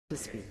to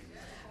speak.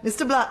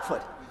 Mr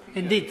Blackford.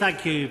 Indeed,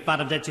 thank you,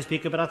 Madam Deputy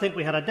Speaker, but I think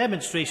we had a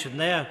demonstration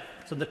there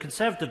from the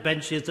Conservative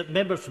benches that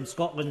members from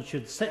Scotland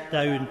should sit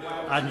down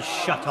and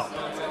shut up,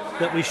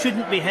 that we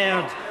shouldn't be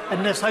heard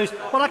in this House.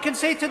 Well, I can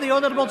say to the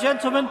honourable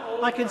gentleman,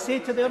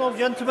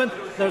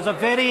 there's a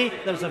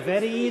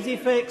very easy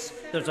fix.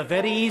 There's a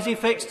very easy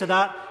fix to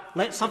that.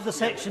 Let's have the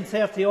Section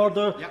 30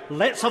 order,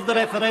 let's have the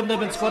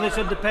referendum in Scottish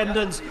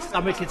independence,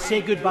 and we can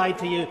say goodbye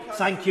to you.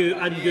 Thank you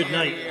and good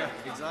night.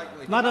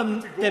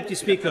 Madam Deputy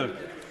Speaker,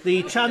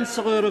 the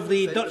Chancellor of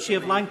the Duchy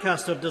of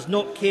Lancaster does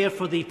not care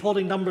for the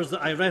polling numbers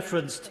that I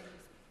referenced,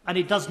 and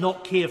he does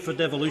not care for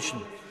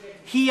devolution.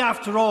 He,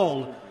 after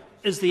all,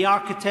 is the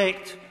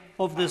architect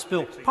of this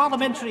bill.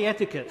 Parliamentary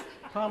etiquette,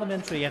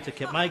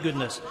 my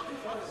goodness.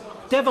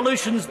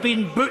 Devolution's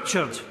been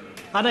butchered,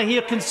 and I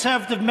hear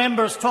Conservative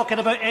members talking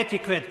about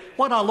etiquette.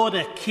 What a load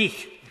of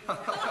keech.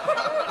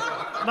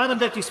 Madam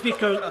Deputy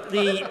Speaker,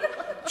 the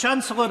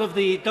Chancellor of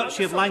the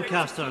Duchy of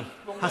Lancaster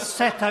has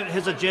set out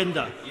his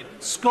agenda.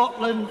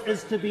 Scotland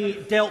is to be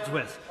dealt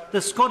with.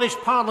 The Scottish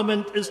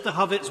Parliament is to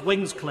have its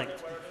wings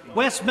clipped.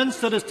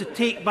 Westminster is to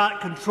take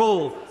back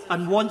control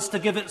and wants to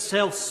give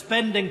itself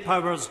spending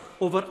powers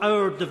over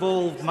our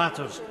devolved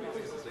matters.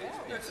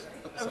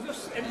 I was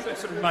just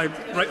interested in my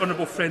right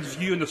honourable friend's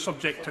view on the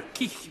subject of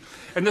Keith,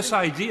 and this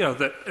idea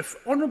that if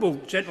honourable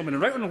gentlemen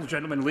and right honourable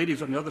gentlemen and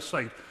ladies on the other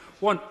side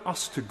want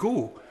us to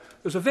go,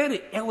 there's a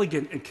very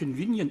elegant and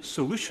convenient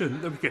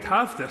solution that we could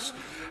have this.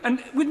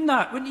 And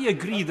wouldn't you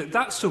agree that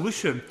that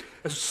solution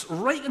is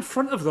right in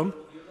front of them?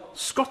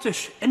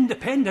 Scottish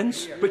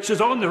independence, which is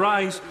on the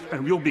rise,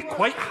 and we'll be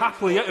quite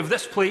happily out of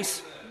this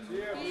place.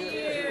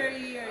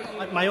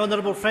 My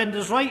honourable friend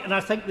is right, and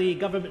I think the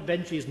government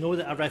benches know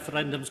that a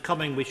referendum's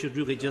coming. We should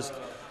really just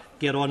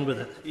get on with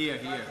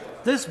it.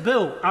 This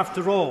bill,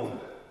 after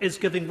all, is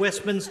giving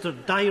Westminster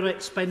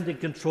direct spending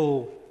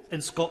control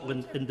in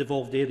Scotland in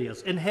devolved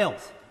areas, in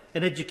health,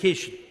 in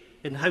education,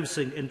 in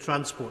housing, in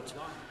transport.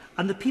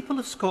 And the people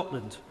of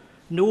Scotland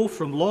know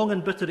from long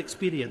and bitter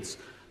experience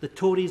the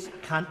Tories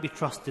can't be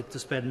trusted to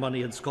spend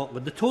money in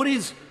Scotland. The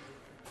Tories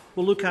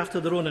will look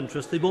after their own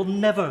interests. They will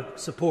never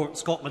support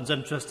Scotland's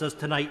interests, as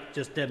tonight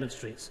just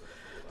demonstrates.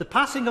 The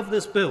passing of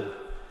this bill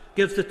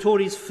gives the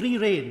Tories free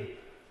rein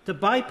to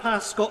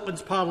bypass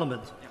Scotland's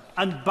Parliament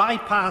and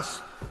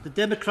bypass the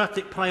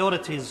democratic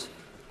priorities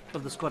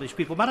of the Scottish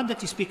people. Madam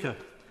Deputy Speaker,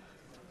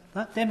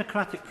 that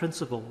democratic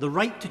principle, the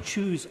right to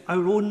choose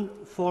our own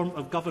form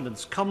of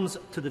governance, comes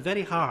to the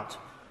very heart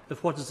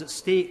of what is at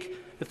stake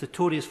if the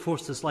Tories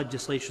force this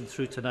legislation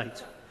through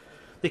tonight.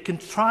 They can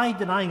try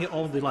denying it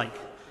all they like,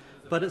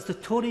 but it's the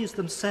Tories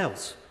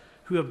themselves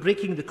who are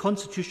breaking the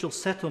constitutional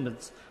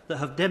settlements that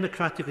have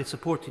democratically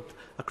supported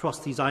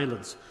across these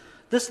islands.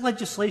 This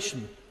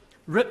legislation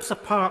rips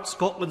apart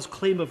Scotland's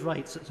claim of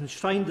rights. It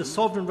enshrined the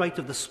sovereign right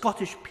of the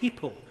Scottish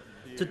people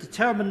to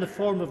determine the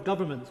form of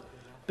government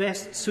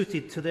best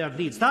suited to their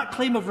needs. That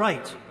claim of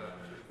right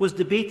was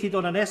debated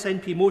on an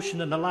SNP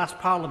motion in the last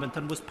Parliament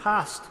and was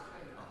passed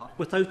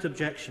without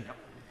objection.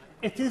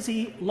 It is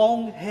a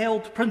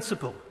long-held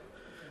principle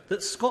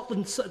that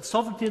Scotland's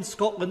sovereignty in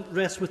Scotland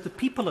rests with the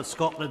people of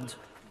Scotland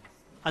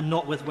and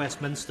not with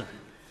Westminster.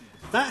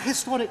 That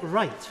historic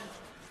right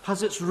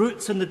has its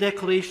roots in the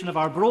declaration of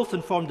Arbroath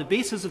and formed the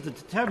basis of the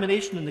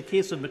determination in the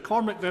case of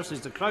McCormick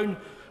versus the Crown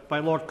by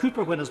Lord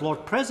Cooper when, as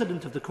Lord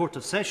President of the Court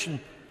of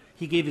Session,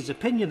 he gave his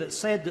opinion that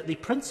said that the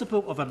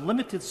principle of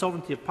unlimited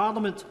sovereignty of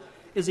Parliament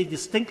is a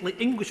distinctly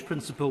English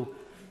principle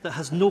that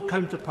has no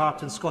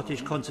counterpart in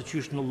Scottish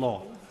constitutional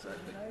law.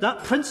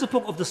 That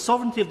principle of the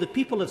sovereignty of the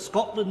people of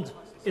Scotland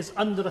is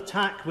under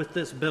attack with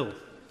this bill.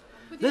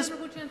 Would the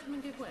honourable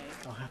gentleman give way?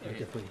 I'll happily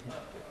give way.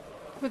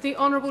 Would the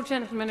honourable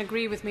gentleman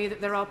agree with me that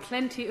there are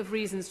plenty of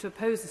reasons to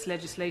oppose this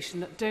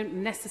legislation that don't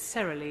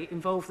necessarily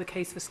involve the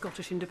case for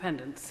Scottish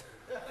independence?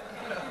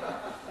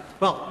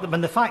 Well,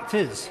 the fact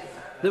is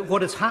that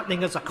what is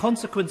happening as a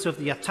consequence of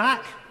the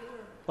attack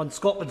on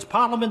Scotland's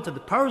Parliament and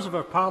the powers of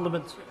our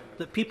Parliament,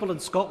 that people in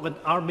Scotland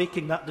are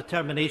making that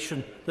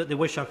determination that they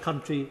wish our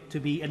country to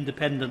be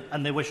independent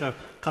and they wish our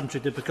country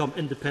to become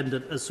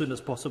independent as soon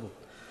as possible.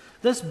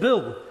 This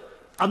bill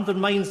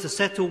undermines the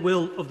settled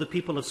will of the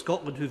people of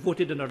Scotland who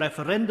voted in a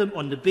referendum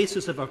on the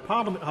basis of our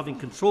Parliament having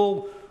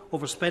control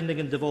over spending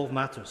in devolved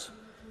matters.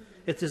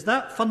 It is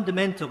that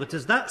fundamental, it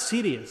is that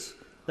serious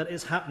that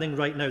is happening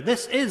right now.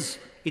 This is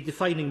a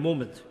defining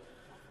moment.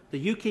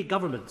 The UK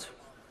Government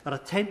are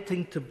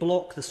attempting to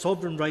block the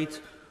sovereign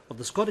right of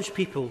the Scottish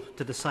people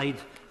to decide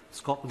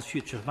Scotland's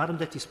future. Madam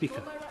Deputy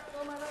Speaker.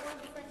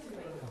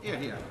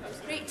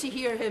 It's great to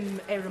hear him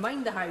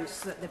remind the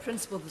House that the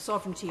principle of the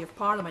sovereignty of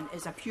Parliament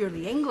is a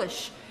purely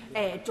English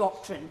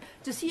doctrine.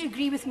 Does he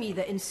agree with me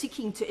that in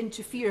seeking to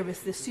interfere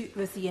with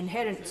the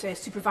inherent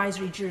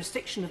supervisory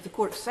jurisdiction of the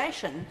Court of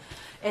Session,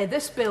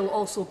 this bill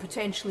also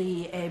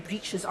potentially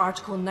breaches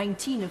Article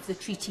 19 of the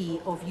Treaty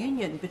of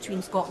Union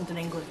between Scotland and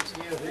England?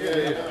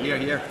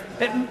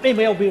 It may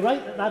well be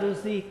right that that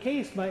is the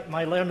case.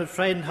 My learned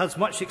friend has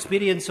much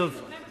experience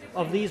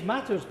of these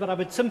matters, but I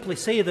would simply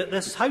say that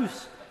this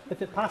House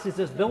if it passes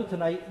this bill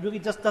tonight, really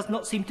just does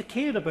not seem to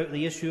care about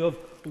the issue of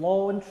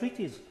law and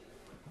treaties.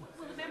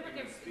 Will the member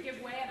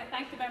give way? And I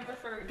thank the member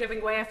for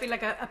giving way. I feel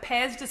like a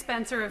Pez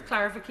dispenser of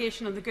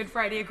clarification on the Good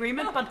Friday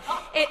Agreement. But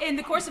in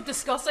the course of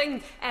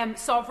discussing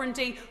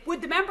sovereignty,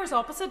 would the members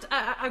opposite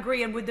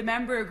agree, and would the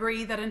member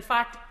agree that in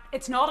fact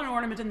it's not an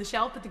ornament in the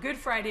shelf, but the Good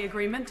Friday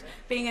Agreement,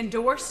 being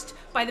endorsed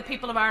by the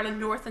people of Ireland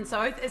North and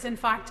South, is in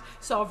fact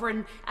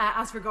sovereign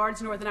as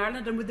regards Northern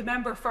Ireland? And would the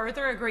member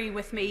further agree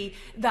with me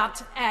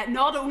that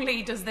not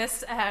only does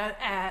this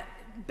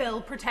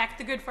bill protect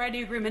the Good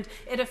Friday Agreement,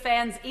 it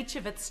offends each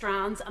of its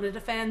strands, and it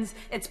offends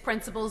its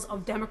principles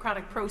of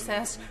democratic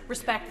process,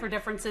 respect for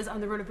differences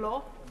and the rule of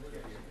law?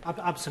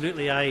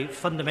 Absolutely. I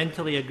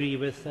fundamentally agree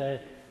with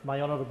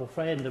my honourable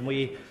friend, and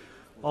we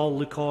all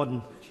look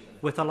on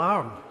with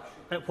alarm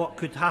at what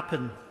could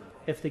happen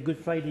if the Good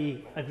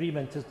Friday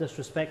Agreement is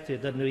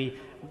disrespected, and we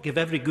give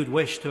every good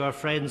wish to our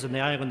friends in the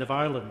island of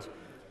Ireland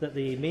that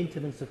the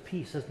maintenance of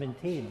peace is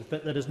maintained,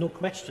 but there is no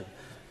question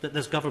that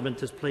this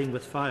government is playing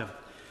with fire.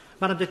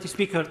 Madam Deputy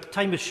Speaker,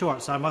 time is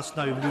short, so I must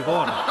now move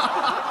on.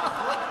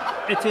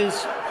 It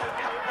is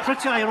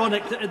pretty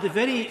ironic that at the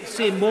very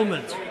same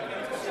moment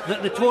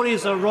that the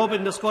Tories are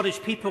robbing the Scottish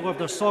people of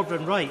their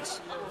sovereign rights,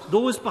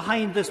 those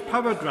behind this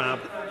power grab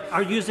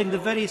are using the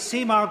very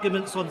same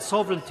arguments on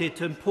sovereignty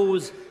to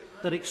impose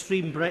their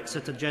extreme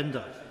Brexit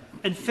agenda.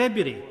 In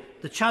February,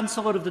 the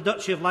Chancellor of the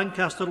Duchy of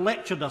Lancaster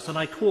lectured us, and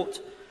I quote,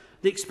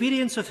 "The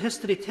experience of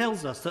history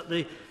tells us that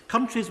the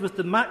countries with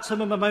the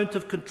maximum amount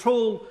of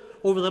control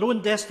over their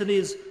own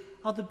destinies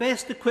are the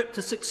best equipped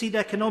to succeed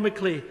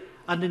economically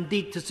and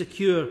indeed to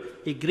secure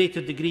a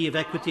greater degree of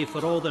equity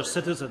for all their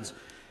citizens."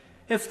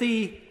 If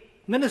the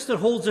Minister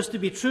holds this to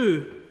be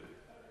true,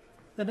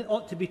 then it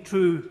ought to be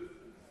true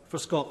for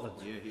Scotland.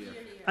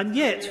 And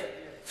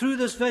yet, through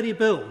this very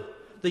bill,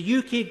 the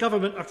UK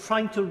Government are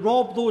trying to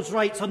rob those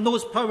rights and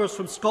those powers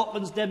from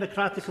Scotland's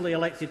democratically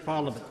elected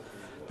Parliament.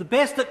 The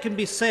best that can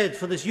be said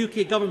for this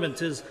UK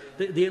Government is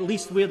that they at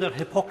least wear their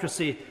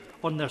hypocrisy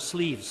on their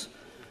sleeves.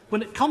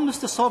 When it comes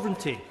to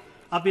sovereignty,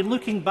 I've been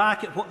looking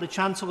back at what the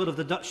Chancellor of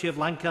the Duchy of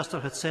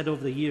Lancaster had said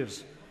over the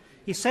years.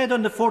 He said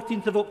on the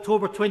 14th of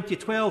October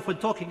 2012, when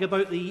talking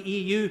about the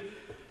EU,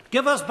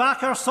 "Give us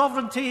back our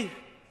sovereignty,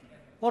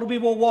 or we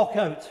will walk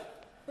out."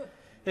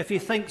 If he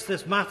thinks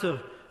this matter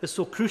is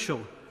so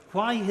crucial,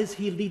 why is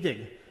he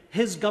leading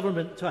his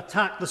government to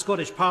attack the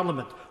Scottish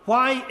Parliament?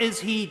 Why is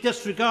he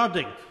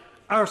disregarding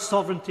our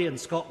sovereignty in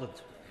Scotland?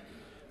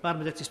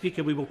 Madam Deputy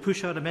Speaker, we will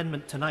push our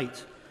amendment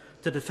tonight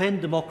to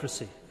defend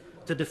democracy,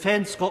 to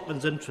defend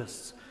Scotland's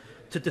interests,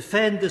 to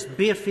defend this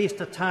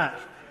barefaced attack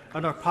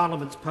on our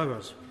Parliament's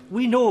powers.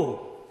 We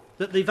know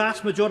that the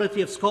vast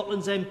majority of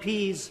Scotland's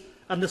MPs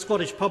and the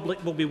Scottish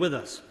public will be with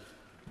us.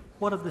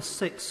 What of the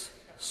 6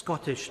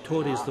 Scottish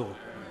Tories, though?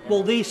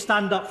 Will they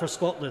stand up for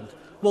Scotland?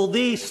 Will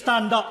they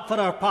stand up for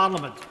our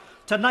Parliament?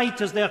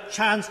 Tonight is their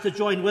chance to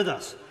join with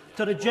us,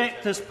 to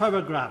reject this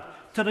power grab,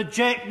 to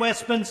reject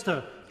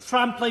Westminster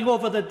trampling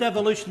over the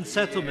devolution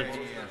settlement,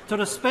 to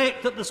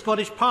respect that the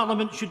Scottish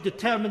Parliament should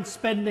determine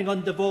spending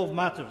on devolved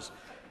matters.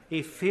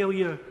 A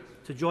failure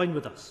to join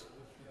with us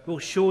will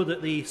show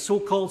that the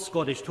so-called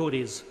Scottish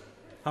Tories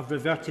have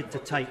reverted to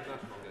type,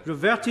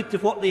 reverted to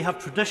what they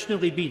have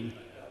traditionally been,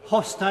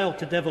 hostile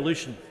to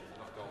devolution.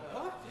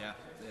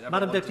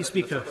 Madam Deputy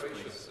Speaker,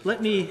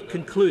 let me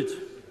conclude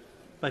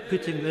by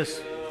putting this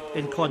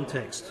in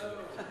context.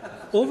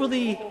 Over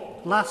the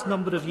last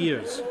number of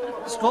years,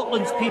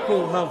 Scotland's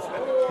people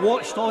have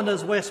watched on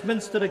as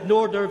Westminster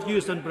ignored our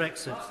views on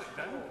Brexit,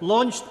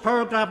 launched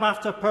power grab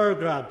after power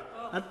grab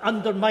and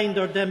undermined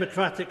our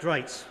democratic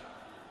rights.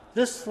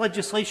 This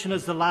legislation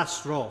is the last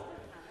straw.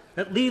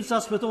 It leaves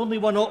us with only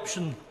one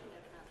option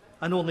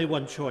and only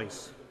one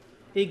choice.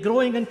 A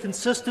growing and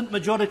consistent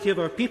majority of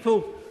our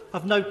people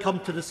have now come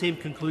to the same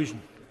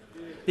conclusion.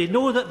 They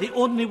know that the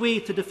only way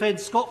to defend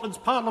Scotland's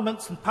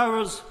parliaments and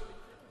powers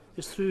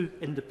is through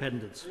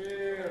independence.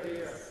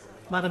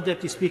 Madam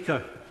Deputy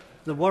Speaker,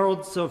 the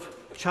words of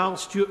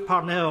Charles Stewart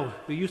Parnell,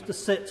 who used to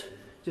sit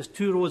just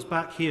 2 rows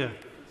back here,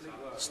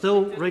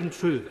 still ring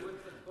true.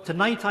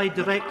 Tonight I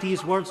direct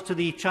these words to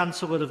the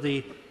Chancellor of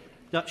the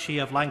Duchy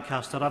of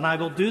Lancaster, and I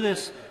will do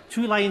this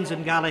 2 lines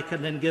in Gaelic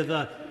and then give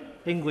an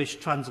English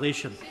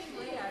translation.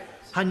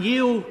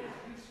 Hanil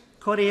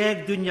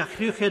Corieg dunya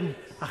chruchen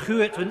a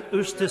chuet un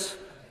ustis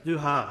du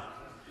ha.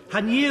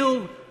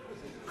 Hanil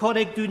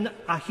Corieg dun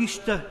a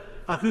histe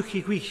a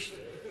chuchi huicht.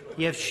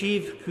 Yev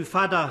shiv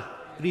kufada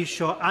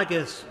risho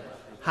agus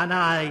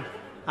hanai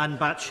and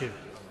batshu.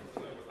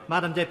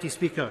 Madam Deputy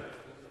Speaker,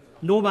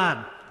 no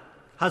man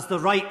has the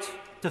right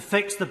to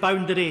fix the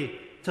boundary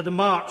to the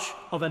march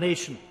of a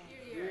nation.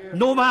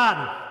 No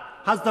man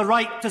has the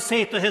right to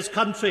say to his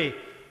country,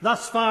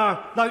 "Thus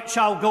far thou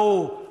shalt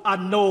go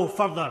and no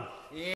further."